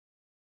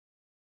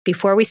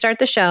Before we start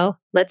the show,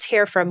 let's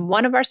hear from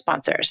one of our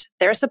sponsors.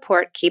 Their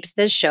support keeps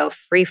this show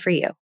free for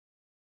you.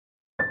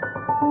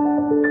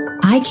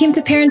 I came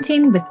to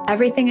parenting with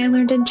everything I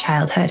learned in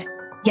childhood: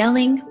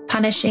 yelling,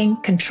 punishing,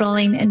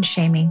 controlling, and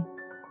shaming.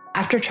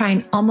 After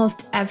trying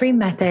almost every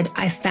method,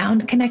 I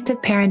found connected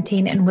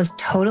parenting and was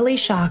totally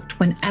shocked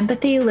when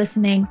empathy,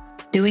 listening,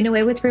 doing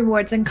away with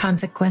rewards and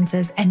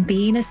consequences, and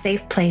being a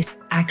safe place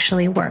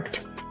actually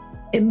worked.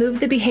 It moved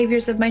the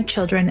behaviors of my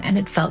children and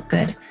it felt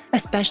good,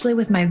 especially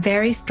with my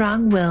very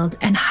strong-willed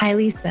and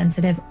highly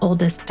sensitive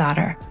oldest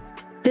daughter.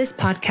 This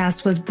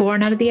podcast was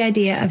born out of the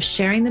idea of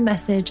sharing the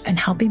message and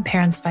helping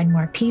parents find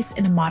more peace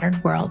in a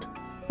modern world.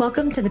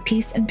 Welcome to the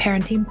Peace in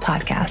Parenting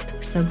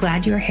Podcast. So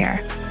glad you're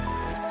here.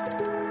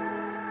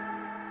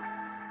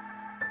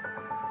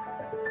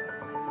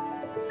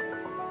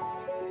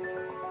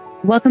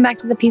 Welcome back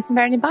to the Peace in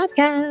Parenting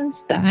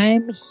Podcast.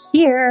 I'm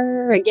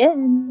here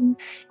again.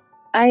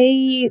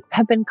 I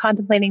have been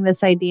contemplating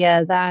this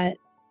idea that,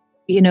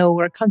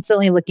 we're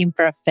constantly looking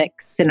for a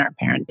fix in our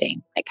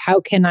parenting. Like, how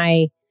can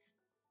I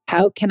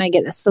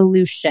get a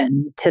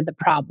solution to the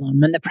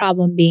problem? And the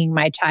problem being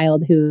my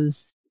child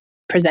who's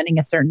presenting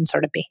a certain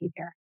sort of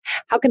behavior.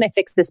 How can I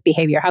fix this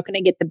behavior? How can I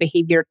get the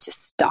behavior to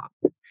stop?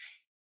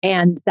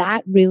 And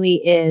that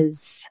really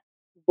is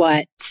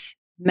what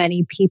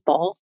many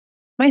people,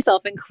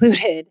 myself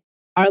included,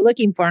 are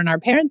looking for in our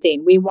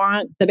parenting. We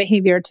want the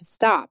behavior to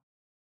stop.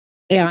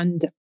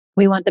 And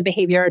we want the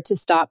behavior to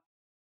stop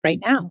right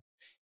now.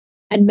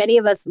 And many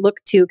of us look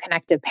to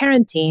connective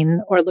parenting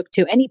or look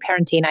to any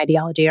parenting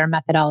ideology or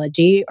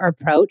methodology or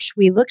approach.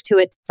 We look to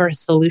it for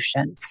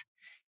solutions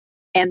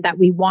and that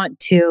we want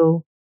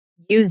to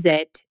use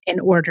it in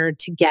order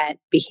to get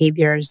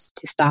behaviors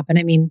to stop. And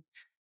I mean,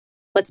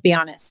 let's be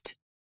honest.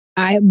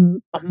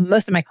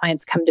 Most of my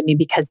clients come to me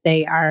because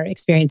they are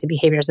experiencing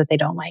behaviors that they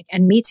don't like.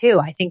 And me too.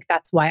 I think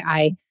that's why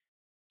I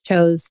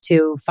chose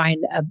to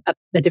find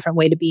a different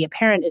way to be a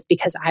parent, is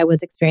because I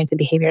was experiencing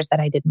behaviors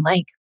that I didn't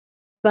like.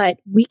 But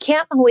we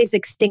can't always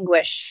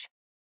extinguish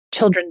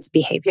children's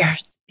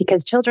behaviors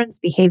because children's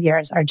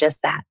behaviors are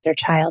just that. They're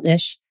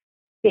childish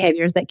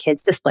behaviors that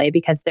kids display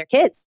because they're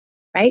kids,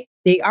 right?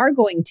 They are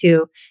going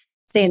to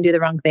say and do the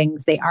wrong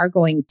things. They are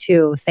going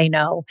to say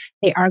no.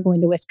 They are going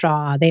to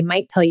withdraw. They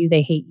might tell you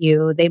they hate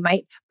you. They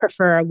might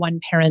prefer one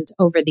parent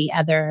over the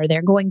other.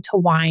 They're going to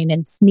whine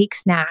and sneak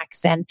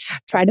snacks and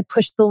try to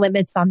push the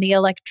limits on the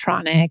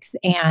electronics.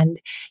 And,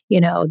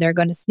 they're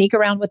going to sneak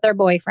around with their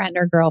boyfriend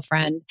or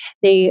girlfriend.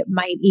 They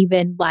might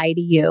even lie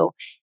to you.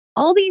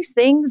 All these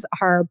things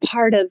are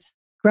part of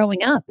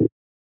growing up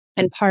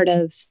and part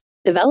of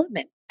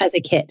development as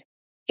a kid.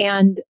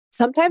 And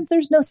sometimes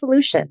there's no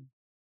solution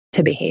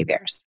to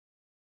behaviors.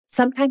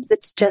 Sometimes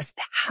it's just,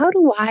 how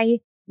do I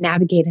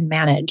navigate and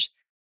manage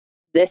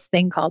this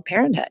thing called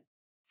parenthood?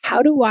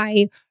 How do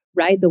I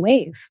ride the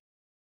wave?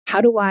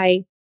 How do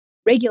I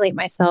regulate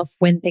myself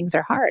when things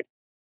are hard?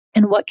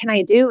 And what can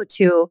I do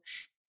to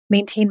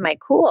maintain my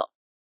cool?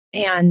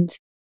 And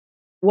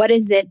what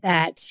is it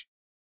that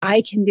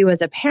I can do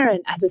as a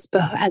parent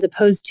as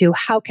opposed to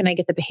how can I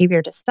get the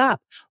behavior to stop?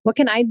 What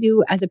can I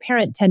do as a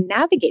parent to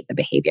navigate the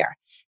behavior,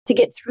 to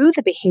get through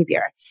the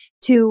behavior,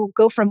 to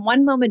go from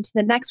one moment to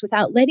the next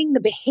without letting the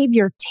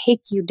behavior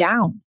take you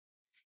down?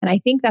 And I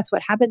think that's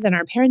what happens in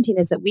our parenting,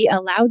 is that we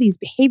allow these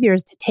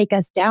behaviors to take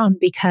us down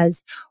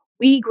because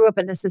we grew up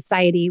in a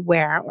society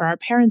or our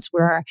parents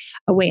were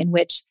a way in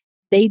which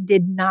they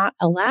did not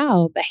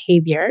allow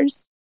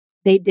behaviors.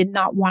 They did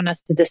not want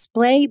us to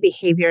display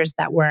behaviors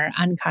that were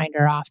unkind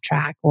or off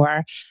track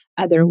or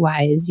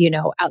otherwise,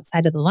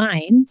 outside of the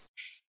lines.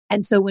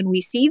 And so when we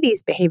see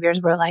these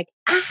behaviors, we're like,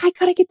 I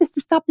gotta get this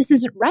to stop. This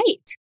isn't right.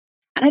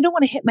 And I don't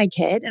want to hit my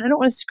kid and I don't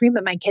want to scream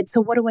at my kid.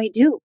 So what do I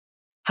do?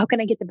 How can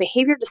I get the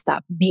behavior to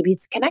stop? Maybe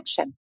it's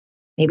connection.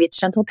 Maybe it's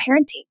gentle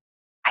parenting.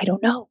 I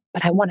don't know,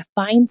 but I want to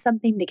find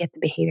something to get the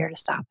behavior to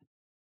stop.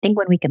 I think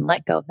when we can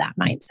let go of that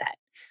mindset,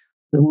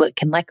 we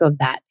can let go of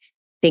that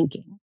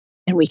thinking,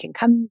 and we can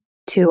come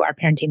to our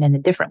parenting in a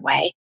different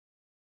way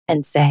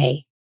and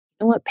say,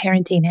 you know what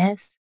parenting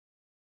is?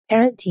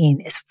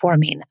 Parenting is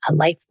forming a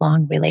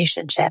lifelong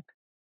relationship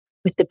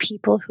with the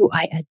people who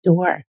I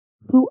adore,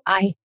 who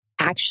I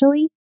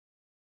actually,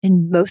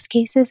 in most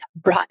cases,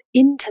 brought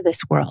into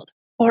this world,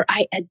 or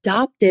I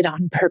adopted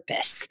on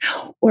purpose,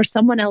 or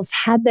someone else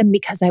had them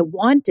because I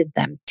wanted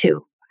them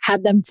to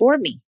have them for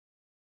me.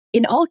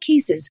 In all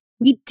cases,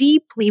 we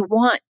deeply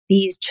want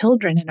these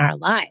children in our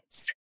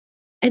lives.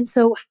 And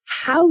so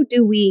how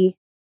do we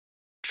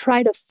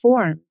try to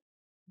form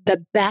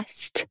the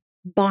best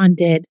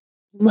bonded,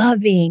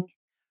 loving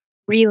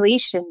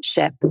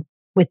relationship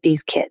with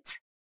these kids,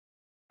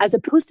 as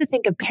opposed to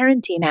think of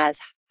parenting as,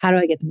 how do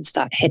I get them to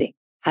stop hitting?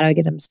 How do I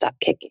get them to stop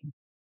kicking?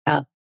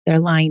 Oh, they're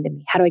lying to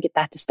me. How do I get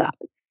that to stop?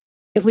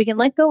 If we can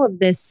let go of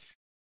this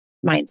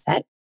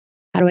mindset,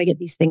 how do I get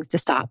these things to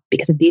stop?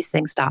 Because if these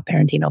things stop,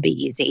 parenting will be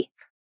easy.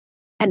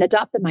 And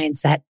adopt the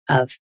mindset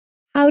of,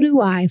 how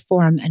do I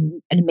form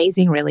an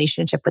amazing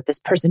relationship with this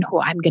person who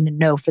I'm going to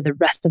know for the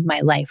rest of my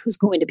life, who's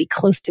going to be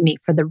close to me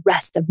for the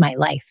rest of my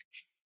life?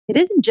 it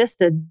isn't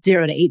just a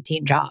 0 to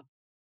 18 job.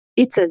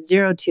 It's a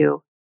 0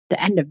 to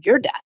the end of your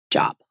death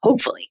job,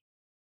 hopefully.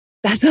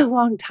 That's a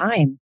long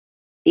time.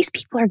 These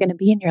people are going to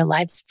be in your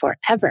lives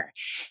forever.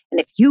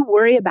 And if you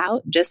worry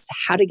about just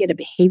how to get a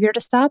behavior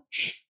to stop,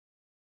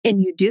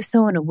 and you do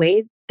so in a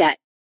way that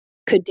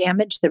could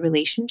damage the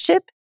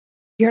relationship,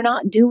 you're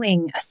not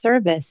doing a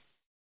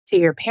service to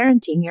your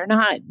parenting. You're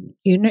not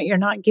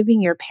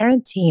giving your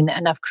parenting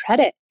enough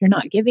credit. You're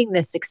not giving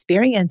this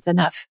experience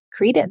enough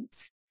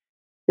credence.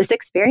 This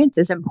experience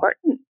is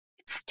important.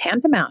 It's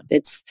tantamount.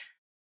 It's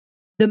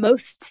the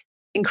most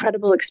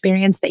incredible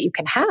experience that you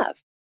can have,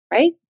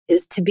 right?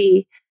 Is to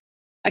be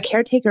a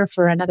caretaker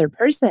for another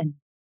person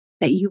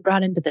that you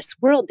brought into this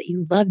world, that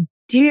you love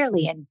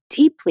dearly and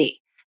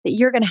deeply, that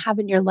you're going to have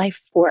in your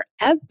life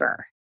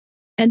forever.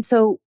 And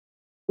so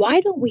why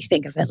don't we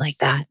think of it like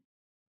that?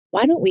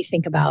 Why don't we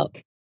think about,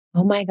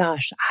 oh my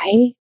gosh,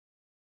 I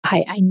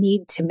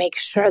need to make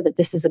sure that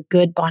this is a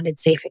good, bonded,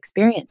 safe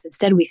experience.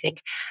 Instead, we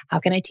think, how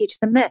can I teach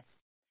them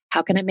this?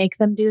 How can I make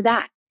them do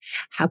that?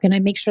 How can I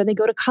make sure they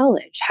go to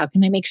college? How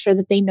can I make sure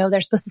that they know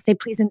they're supposed to say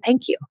please and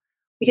thank you?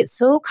 We get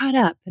so caught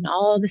up in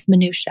all this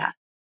minutia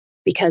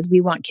because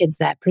we want kids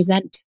that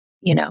present,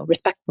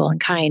 respectful and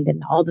kind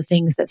and all the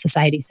things that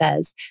society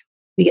says.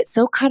 We get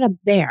so caught up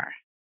there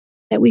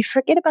that we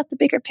forget about the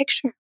bigger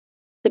picture.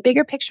 The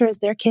bigger picture is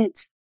they're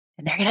kids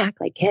and they're going to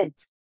act like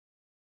kids.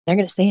 They're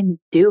going to say and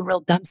do real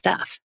dumb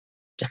stuff,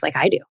 just like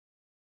I do.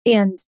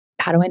 And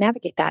how do I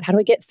navigate that? How do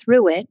I get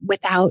through it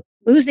without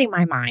losing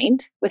my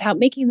mind, without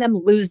making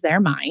them lose their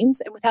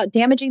minds, and without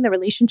damaging the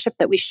relationship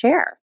that we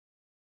share?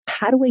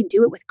 How do I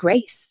do it with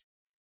grace?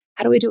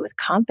 How do I do it with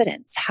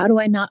confidence? How do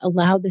I not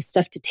allow this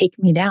stuff to take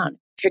me down?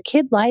 If your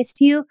kid lies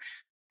to you,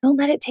 don't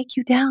let it take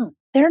you down.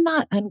 They're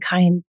not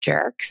unkind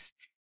jerks.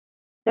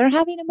 They're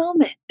having a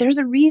moment. There's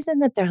a reason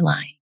that they're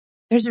lying.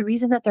 There's a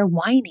reason that they're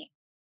whining.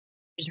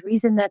 There's a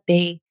reason that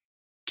they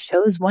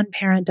chose one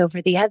parent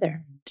over the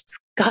other. It's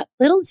got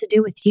little to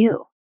do with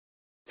you.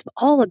 It's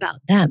all about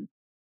them.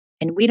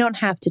 And we don't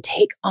have to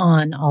take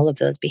on all of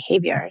those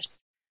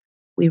behaviors.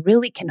 We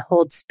really can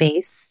hold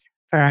space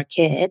for our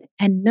kid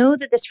and know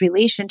that this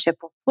relationship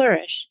will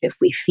flourish if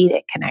we feed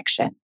it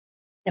connection.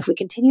 If we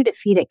continue to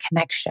feed it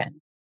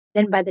connection,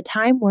 then by the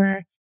time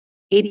we're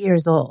 80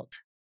 years old,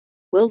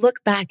 we'll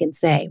look back and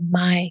say,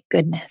 my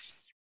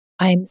goodness,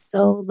 I'm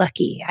so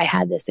lucky I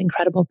had this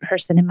incredible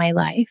person in my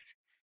life.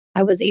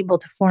 I was able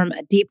to form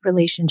a deep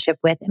relationship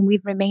with, and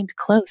we've remained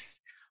close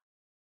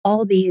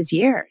all these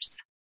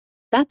years.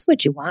 That's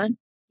what you want.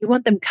 You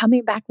want them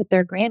coming back with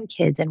their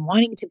grandkids and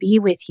wanting to be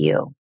with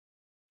you.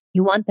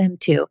 You want them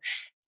to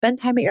spend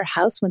time at your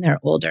house when they're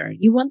older.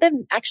 You want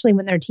them actually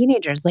when they're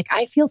teenagers. Like,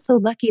 I feel so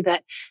lucky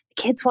that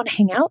the kids want to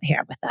hang out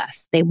here with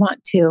us. They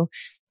want to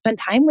spend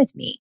time with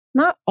me.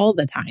 Not all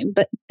the time,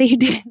 but they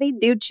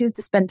do choose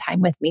to spend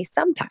time with me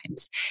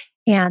sometimes.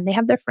 And they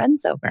have their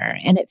friends over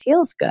and it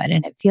feels good.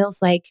 And it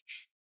feels like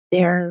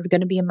they're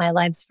going to be in my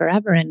lives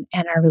forever. And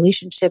our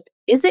relationship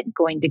isn't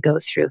going to go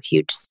through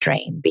huge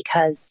strain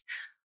because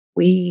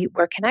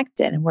we're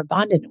connected and we're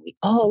bonded and we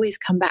always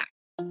come back.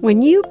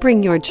 When you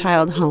bring your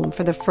child home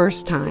for the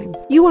first time,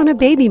 you want a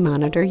baby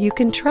monitor you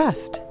can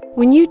trust.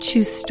 When you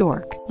choose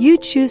Stork, you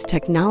choose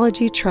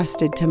technology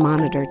trusted to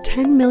monitor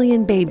 10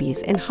 million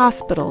babies in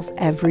hospitals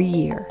every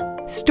year.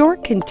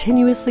 Stork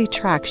continuously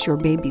tracks your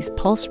baby's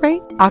pulse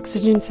rate,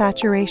 oxygen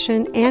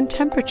saturation, and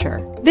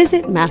temperature.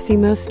 Visit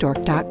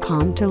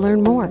MassimoStork.com to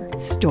learn more.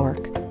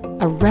 Stork,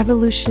 a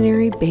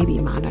revolutionary baby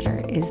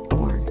monitor, is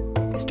born.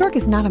 Stork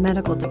is not a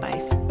medical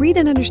device. Read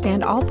and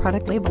understand all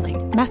product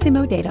labeling.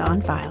 Massimo data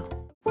on file.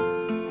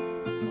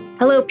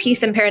 Hello,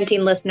 Peace and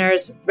Parenting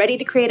listeners. Ready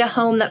to create a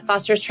home that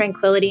fosters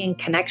tranquility and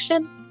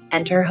connection?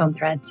 Enter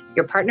HomeThreads,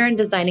 your partner in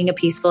designing a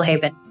peaceful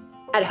haven.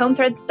 At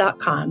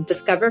HomeThreads.com,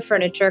 discover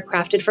furniture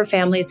crafted for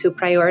families who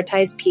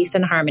prioritize peace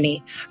and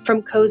harmony.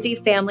 From cozy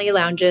family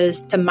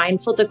lounges to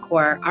mindful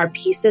decor, our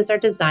pieces are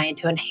designed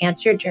to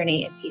enhance your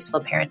journey in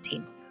peaceful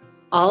parenting,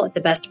 all at the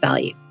best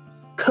value.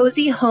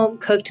 Cozy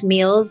home-cooked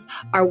meals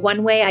are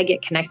one way I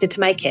get connected to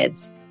my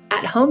kids.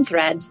 At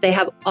HomeThreads, they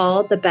have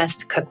all the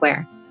best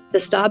cookware. The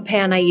Staub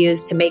pan I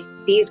use to make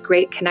these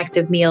great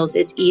connective meals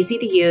is easy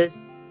to use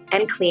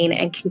and clean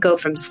and can go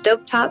from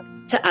stovetop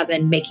to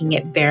oven, making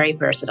it very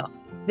versatile.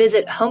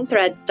 Visit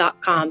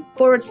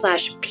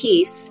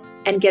homethreads.com/peace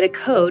and get a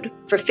code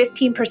for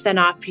 15%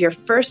 off your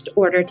first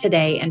order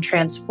today and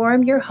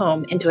transform your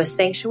home into a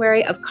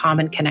sanctuary of calm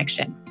and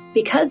connection.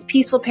 Because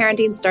peaceful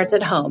parenting starts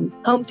at home,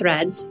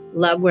 HomeThreads,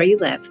 love where you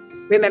live.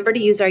 Remember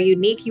to use our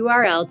unique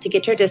URL to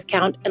get your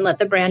discount and let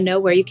the brand know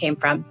where you came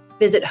from.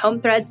 Visit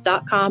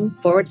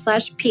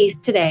homethreads.com/peace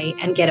today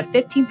and get a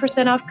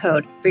 15% off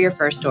code for your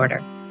first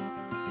order.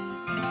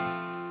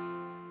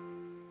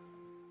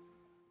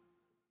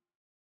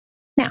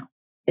 Now,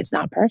 it's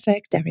not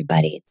perfect,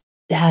 everybody. It's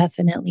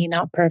definitely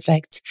not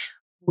perfect.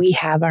 We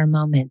have our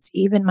moments.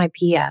 Even my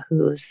Pia,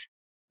 who's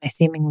my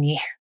seemingly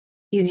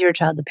easier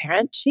child to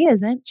parent, she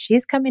isn't.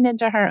 She's coming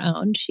into her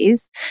own.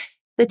 She's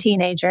the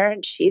teenager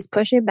and she's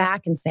pushing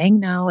back and saying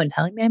no and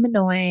telling me I'm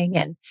annoying.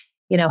 And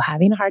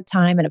having a hard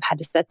time and I've had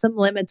to set some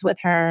limits with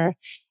her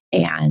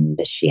and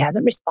she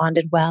hasn't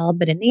responded well.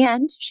 But in the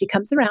end, she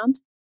comes around.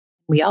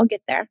 We all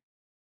get there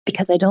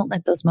because I don't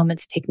let those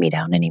moments take me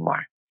down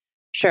anymore.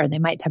 Sure, they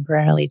might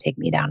temporarily take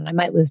me down. I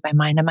might lose my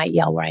mind. I might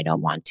yell where I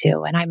don't want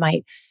to. And I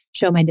might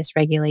show my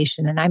dysregulation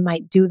and I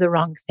might do the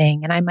wrong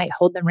thing. And I might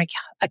hold them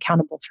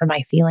accountable for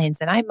my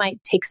feelings. And I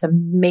might take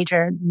some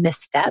major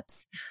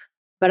missteps,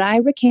 but I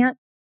recant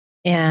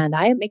and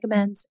I make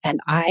amends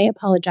and I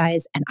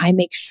apologize and I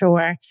make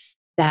sure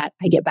that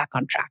I get back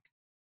on track.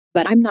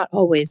 But I'm not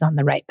always on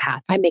the right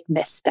path. I make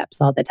missteps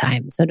all the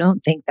time. So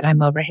don't think that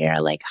I'm over here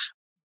like,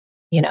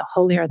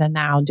 holier than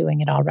thou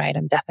doing it all right.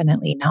 I'm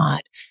definitely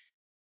not.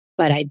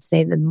 But I'd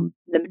say the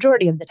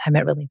majority of the time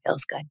it really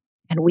feels good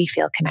and we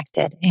feel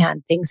connected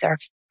and things are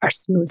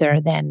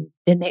smoother than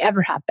they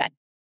ever have been.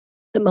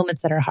 The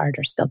moments that are hard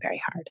are still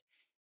very hard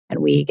and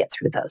we get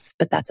through those,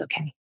 but that's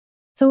okay.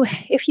 So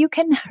if you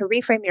can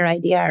reframe your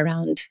idea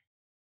around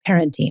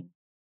parenting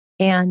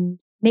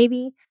and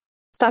maybe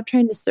stop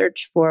trying to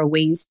search for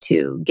ways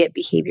to get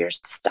behaviors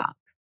to stop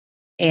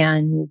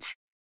and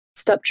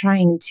stop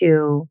trying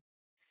to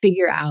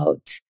figure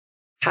out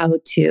how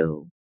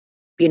to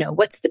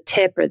what's the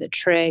tip or the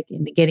trick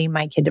into getting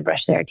my kid to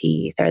brush their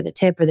teeth or the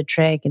tip or the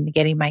trick into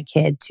getting my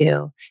kid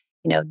to,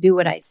 do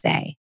what I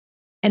say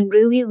and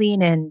really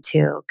lean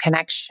into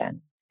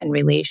connection and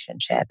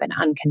relationship and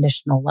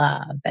unconditional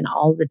love and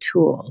all the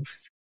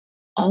tools.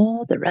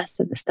 All the rest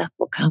of the stuff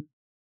will come.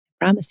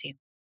 I promise you.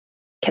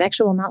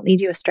 Connection will not lead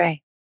you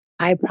astray.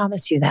 I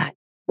promise you that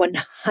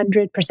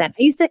 100%. I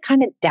used to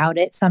kind of doubt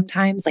it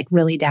sometimes, like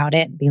really doubt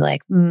it and be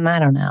like, I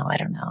don't know.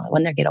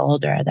 When they get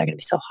older, they're going to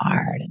be so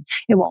hard and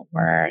it won't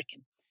work.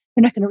 And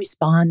they're not going to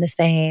respond the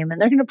same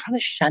and they're going to probably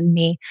shun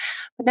me.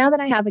 But now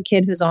that I have a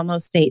kid who's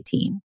almost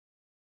 18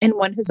 and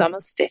one who's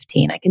almost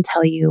 15, I can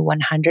tell you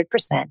 100%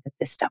 that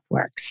this stuff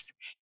works.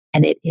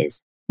 And it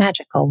is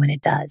magical when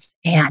it does.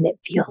 And it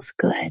feels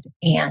good.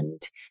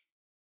 And,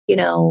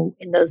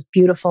 in those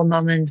beautiful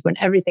moments when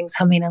everything's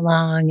humming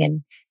along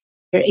and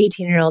your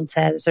 18-year-old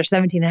says, or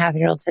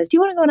 17-and-a-half-year-old says, do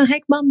you want to go on a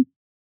hike, Mom?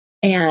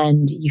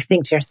 And you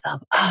think to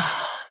yourself,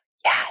 oh,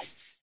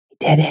 yes, I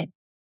did it.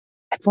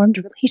 I formed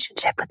a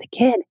relationship with a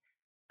kid,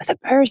 with a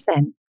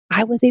person.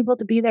 I was able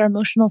to be their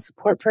emotional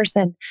support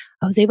person.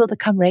 I was able to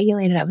come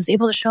regulated. I was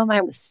able to show them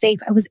I was safe.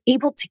 I was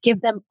able to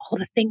give them all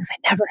the things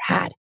I never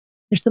had.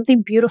 There's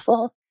something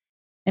beautiful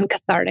and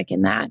cathartic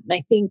in that. And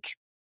I think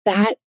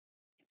that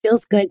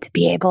feels good to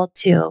be able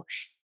to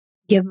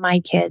give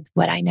my kids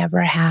what I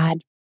never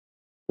had,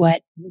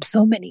 what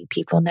so many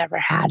people never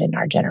had in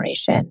our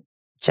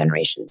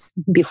generations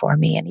before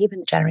me, and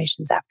even the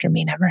generations after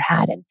me never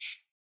had.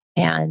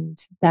 And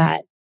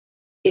that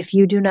if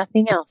you do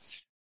nothing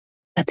else,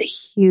 that's a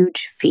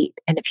huge feat.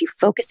 And if you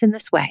focus in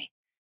this way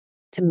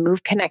to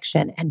move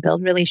connection and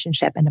build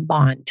relationship and a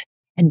bond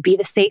and be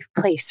the safe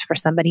place for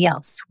somebody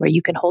else, where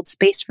you can hold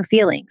space for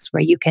feelings,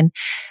 where you can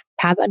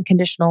have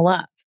unconditional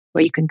love,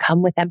 where you can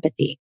come with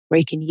empathy, where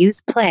you can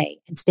use play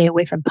and stay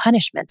away from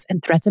punishments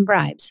and threats and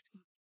bribes,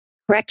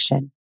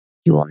 correction,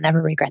 you will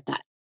never regret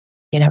that.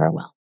 You never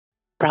will.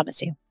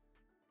 Promise you.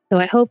 So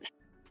I hope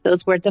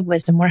those words of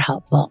wisdom were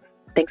helpful.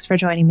 Thanks for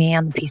joining me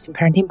on the Peace and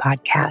Parenting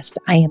Podcast.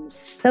 I am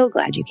so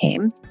glad you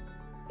came.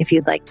 If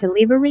you'd like to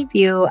leave a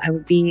review, I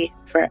would be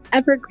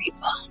forever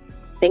grateful.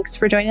 Thanks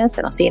for joining us,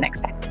 and I'll see you next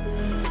time.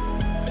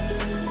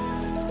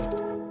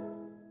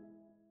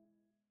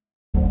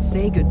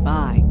 Say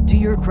goodbye to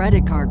your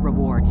credit card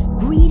rewards.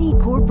 Greedy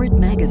corporate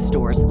mega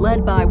stores,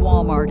 led by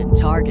Walmart and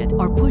Target,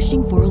 are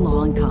pushing for a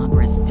law in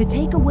Congress to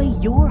take away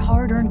your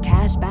hard-earned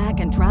cash back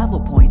and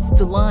travel points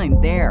to line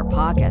their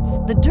pockets.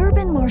 The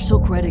Durbin-Marshall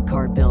credit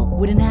card bill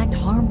would enact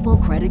harmful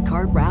credit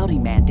card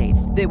routing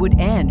mandates that would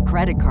end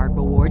credit card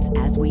rewards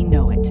as we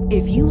know it.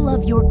 If you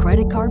love your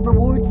credit card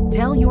rewards,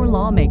 tell your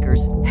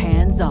lawmakers,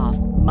 hands off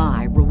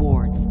my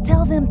rewards.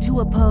 Tell them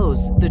to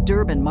oppose the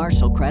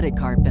Durbin-Marshall credit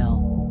card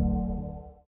bill.